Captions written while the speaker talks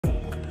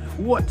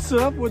What's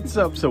up? What's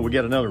up? So we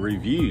got another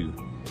review,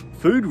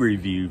 food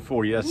review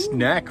for you, a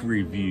snack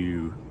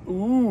review.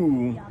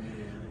 Ooh.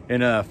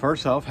 And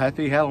first off,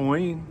 happy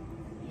Halloween.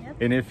 Yep.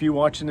 And if you're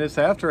watching this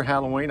after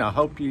Halloween, I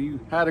hope you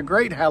had a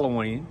great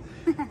Halloween.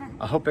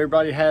 I hope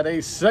everybody had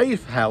a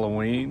safe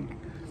Halloween.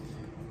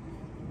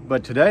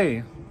 But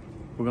today,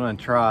 we're gonna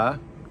try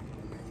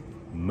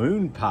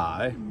moon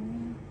pie,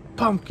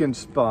 pumpkin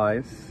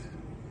spice,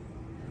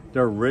 the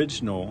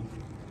original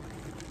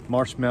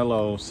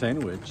marshmallow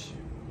sandwich,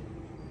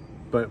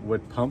 but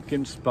with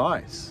pumpkin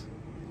spice.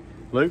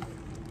 Luke,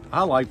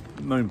 I like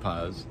moon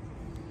pies.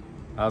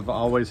 I've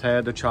always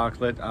had the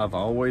chocolate. I've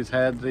always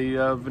had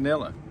the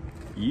vanilla.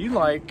 You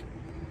like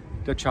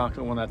the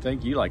chocolate one. I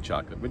think you like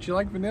chocolate, but you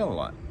like vanilla a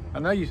lot. I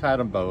know you've had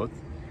them both.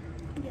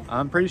 Yeah.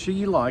 I'm pretty sure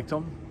you liked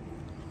them.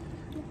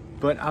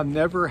 But I've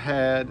never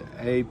had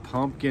a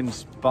pumpkin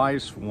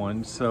spice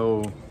one,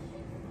 so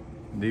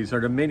these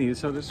are the minis,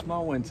 so the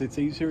small ones, it's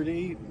easier to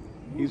eat,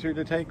 easier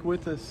to take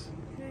with us.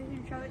 You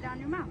can shove it down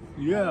your mouth.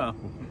 Yeah.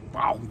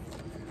 Wow.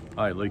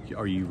 All right, Luke,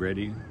 are you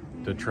ready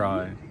to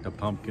try the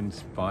pumpkin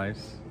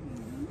spice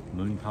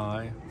moon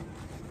pie?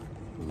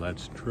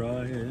 Let's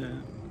try it.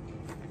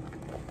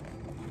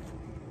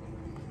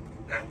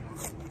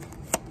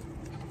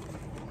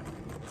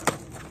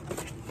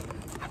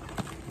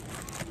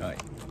 All right,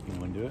 you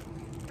want to do it?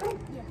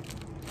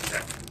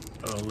 Yeah.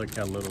 Oh, look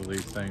how little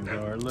these things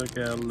are. Look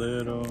how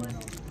little.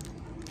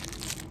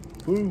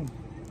 Boom.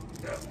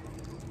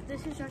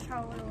 This is just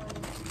how little it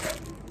is.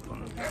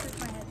 That's just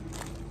my head.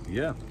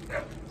 Yeah.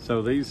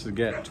 So these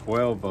get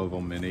 12 of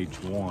them in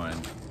each one.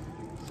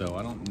 So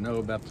I don't know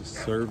about the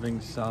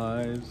serving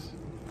size.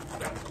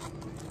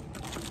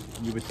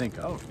 You would think,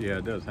 oh, yeah,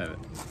 it does have it.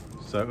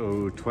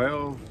 So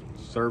 12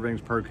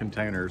 servings per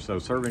container. So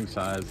serving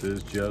size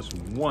is just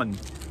one.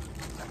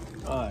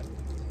 All right,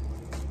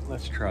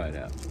 let's try it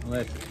out.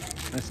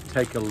 Let's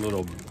take a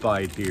little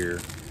bite here.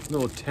 A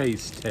little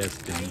taste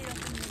testing.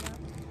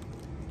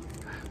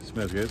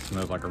 Smells good.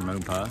 Smells like our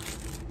moon pie.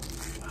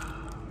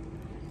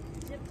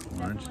 Yep,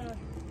 Orange. definitely.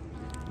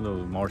 A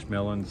little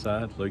marshmallow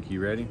inside. Luke,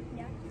 you ready?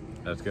 Yeah.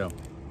 Let's go.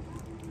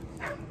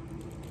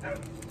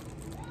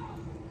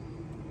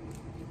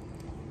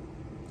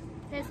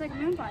 Tastes like a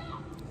moon pie.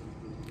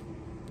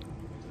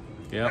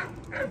 Yep.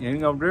 Ain't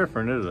no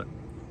different, is it?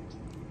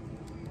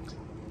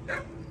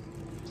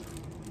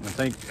 I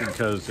think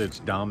because it's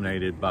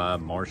dominated by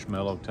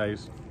marshmallow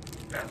taste.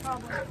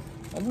 Probably.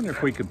 I wonder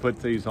if we could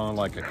put these on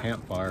like a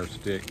campfire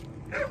stick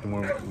and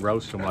we'll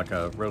roast them like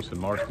a roasted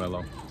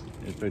marshmallow.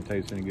 If it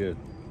tastes any good.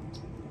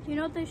 You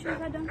know what they should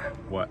have had done?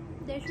 What?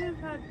 They should have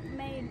had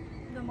made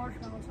the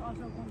marshmallows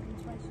also pumpkin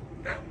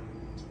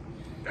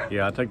spice.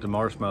 Yeah, I think the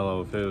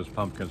marshmallow, if it was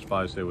pumpkin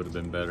spice, it would have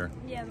been better.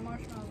 Yeah, the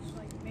marshmallows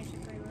like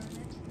basically ruined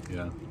it.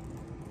 Yeah.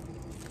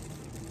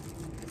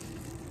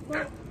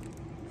 But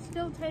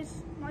still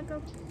tastes like a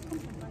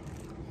pumpkin pie.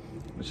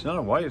 It's not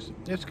a waste.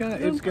 It's got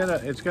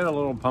a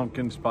little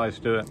pumpkin spice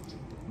to it,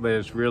 but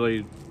it's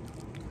really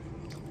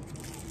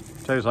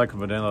tastes like a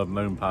vanilla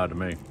moon pie to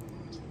me.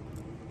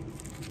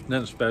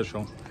 Nothing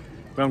special,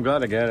 but I'm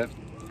glad I got it.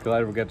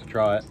 Glad we got to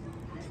try it.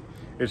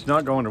 It's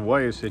not going to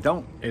waste. It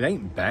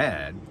ain't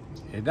bad.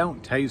 It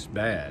don't taste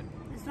bad.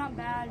 It's not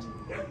bad,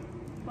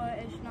 but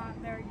it's not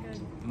very good.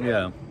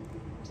 Yeah,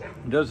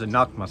 it doesn't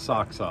knock my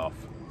socks off.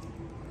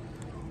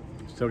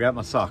 Still got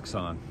my socks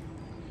on.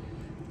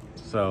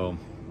 So,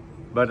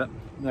 but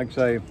like I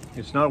say,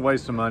 it's not a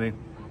waste of money.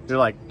 They're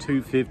like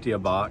 $2.50 a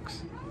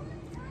box.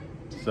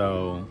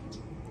 So,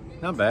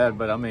 not bad,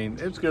 but I mean,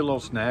 it's a good little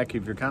snack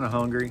if you're kind of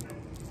hungry.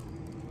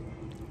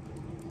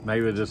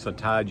 Maybe this will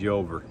tide you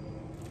over.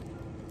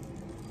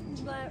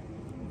 But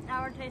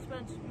our taste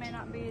buds may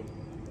not be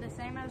the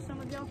same as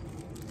some of y'all.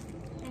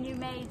 And you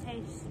may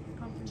taste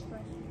pumpkin spice.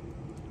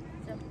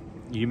 So.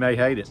 You may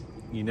hate it.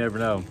 You never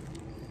know.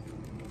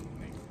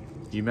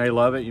 You may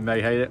love it, you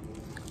may hate it.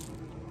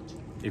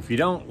 If you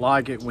don't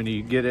like it when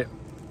you get it,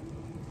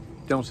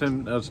 don't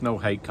send us no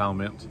hate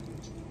comments.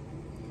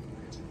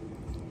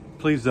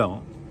 Please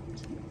don't.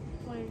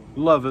 Please.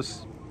 Love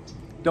us.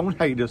 Don't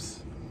hate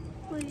us.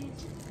 Please.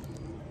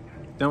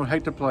 Don't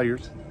hate the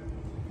players.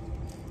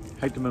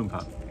 Hate the moon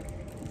pie.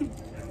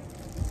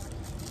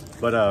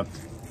 But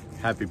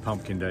happy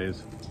pumpkin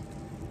days.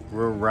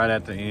 We're right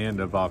at the end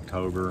of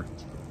October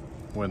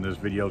when this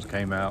videos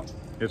came out.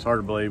 It's hard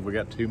to believe we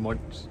got 2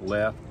 months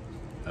left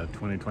of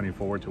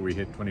 2024 till we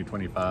hit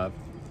 2025.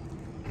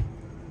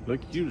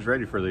 Look, you was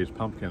ready for these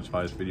pumpkin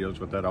spice videos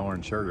with that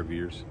orange shirt of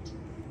yours.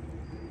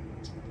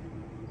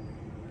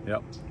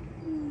 Yep.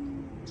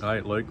 All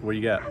right, Luke, what do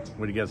you got?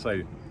 What do you got to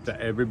say to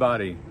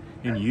everybody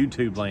in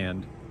YouTube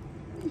land?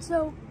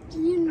 So,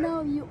 you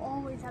know you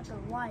always have to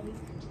like.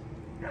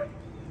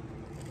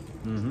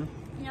 Mm-hmm.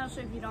 You know,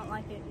 so if you don't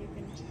like it, you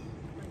can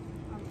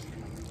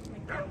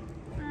make that.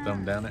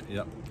 Thumb down it,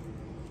 yep.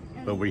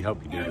 But we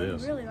hope you do and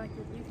this. If you really like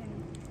it, you can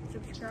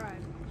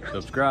subscribe.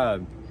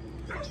 Subscribe.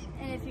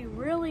 And if you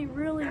really,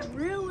 really,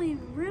 really,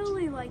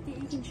 really like it,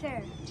 you can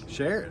share it.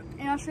 Share it.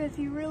 And also, if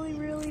you really,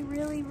 really,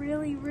 really,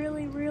 really,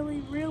 really,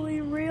 really,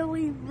 really,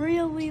 really,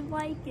 really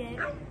like it,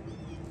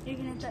 you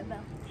can hit that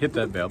bell. Hit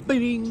that bell.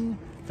 Bing!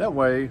 That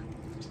way,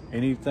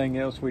 anything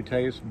else we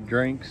taste,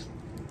 drinks,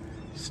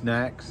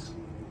 snacks,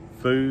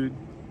 food,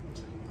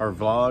 or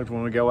vlogs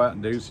when we go out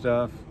and do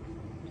stuff,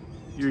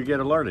 you get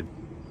alerted.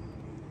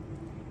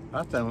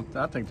 I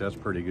think that's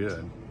pretty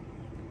good.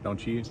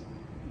 Don't you?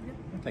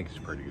 I think it's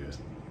pretty good.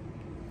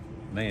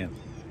 Man.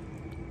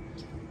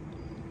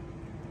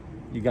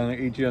 You gonna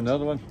eat you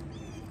another one?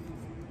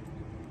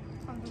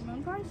 On the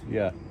moon pies?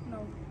 Yeah.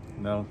 No.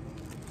 No?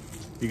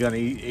 You gonna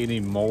eat any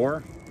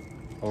more?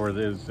 Or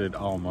is it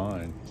all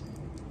mine?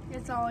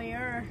 It's all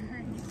yours.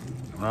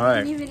 All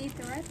right. You can even eat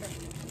the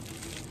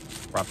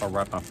wrapper.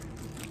 Wrapper.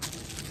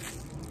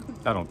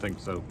 I don't think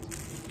so.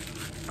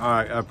 All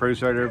right, I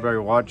appreciate everybody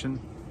watching.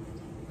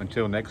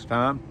 Until next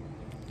time,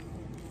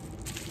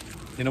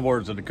 in the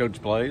words of the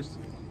Coach Plays,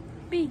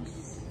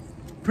 Peace.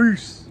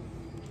 peace.